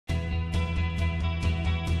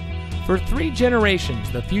For 3 generations,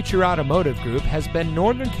 the Future Automotive Group has been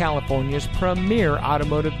Northern California's premier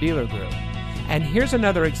automotive dealer group. And here's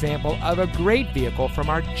another example of a great vehicle from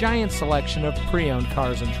our giant selection of pre-owned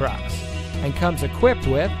cars and trucks. And comes equipped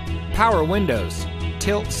with power windows,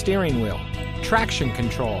 tilt steering wheel, traction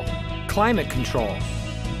control, climate control,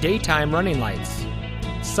 daytime running lights,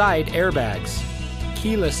 side airbags,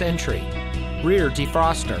 keyless entry, rear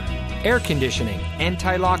defroster, air conditioning,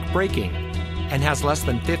 anti-lock braking, and has less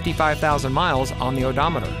than 55,000 miles on the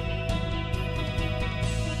odometer.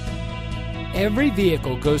 Every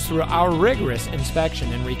vehicle goes through our rigorous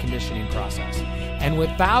inspection and reconditioning process. And with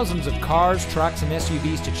thousands of cars, trucks, and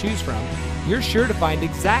SUVs to choose from, you're sure to find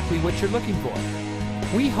exactly what you're looking for.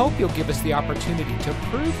 We hope you'll give us the opportunity to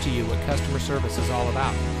prove to you what customer service is all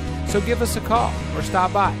about. So give us a call or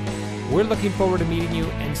stop by. We're looking forward to meeting you,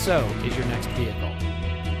 and so is your next vehicle.